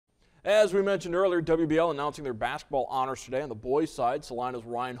As we mentioned earlier, WBL announcing their basketball honors today. On the boys' side, Salina's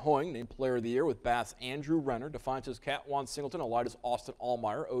Ryan Hoying named Player of the Year, with Bath's Andrew Renner, Defiance's Catwan Singleton, Elida's Austin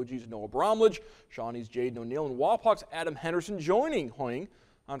Allmeyer, OG's Noah Bromledge, Shawnee's Jaden O'Neill, and Wapak's Adam Henderson joining Hoying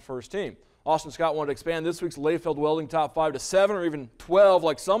on first team. Austin Scott wanted to expand this week's Layfield Welding top 5 to 7 or even 12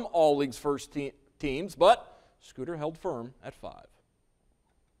 like some All-League's first teams, but Scooter held firm at 5.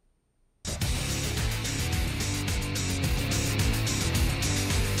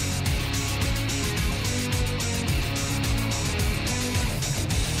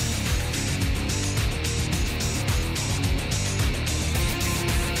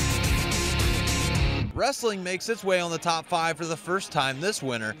 Wrestling makes its way on the top 5 for the first time this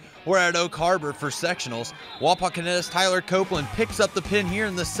winter. We're at Oak Harbor for sectionals. Wapakoneta's Tyler Copeland picks up the pin here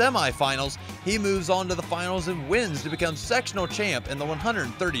in the semifinals. He moves on to the finals and wins to become sectional champ in the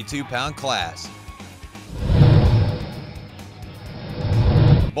 132-pound class.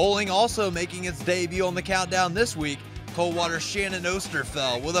 Bowling also making its debut on the countdown this week. Coldwater's Shannon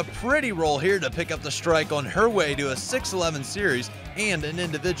Osterfeld with a pretty roll here to pick up the strike on her way to a 6-11 series and an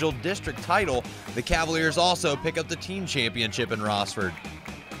individual district title. The Cavaliers also pick up the team championship in Rossford.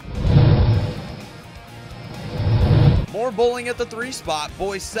 More bowling at the 3 spot,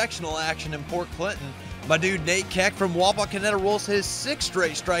 boys sectional action in Port Clinton. My dude Nate Keck from Wapakoneta rolls his 6th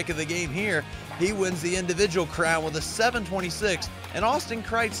straight strike of the game here. He wins the individual crown with a 726, and Austin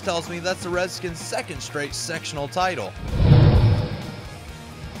Kreitz tells me that's the Redskins' 2nd straight sectional title.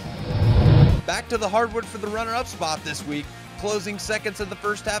 Back to the hardwood for the runner-up spot this week. Closing seconds of the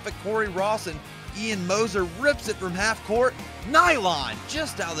first half at Corey Rawson. Ian Moser rips it from half court. Nylon,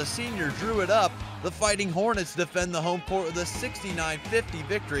 just how the senior drew it up. The Fighting Hornets defend the home court with a 69-50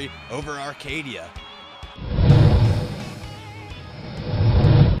 victory over Arcadia.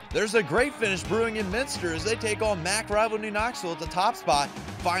 There's a great finish brewing in Minster as they take on MAC rival New Knoxville at the top spot.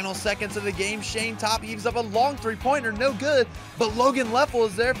 Final seconds of the game, Shane Top heaves up a long 3-pointer, no good, but Logan Leffel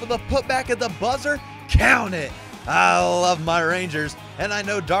is there for the putback at the buzzer. Count it! I love my Rangers, and I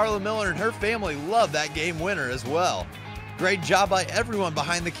know Darla Miller and her family love that game winner as well. Great job by everyone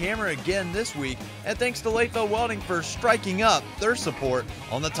behind the camera again this week, and thanks to Layfield Welding for striking up their support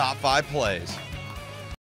on the top 5 plays.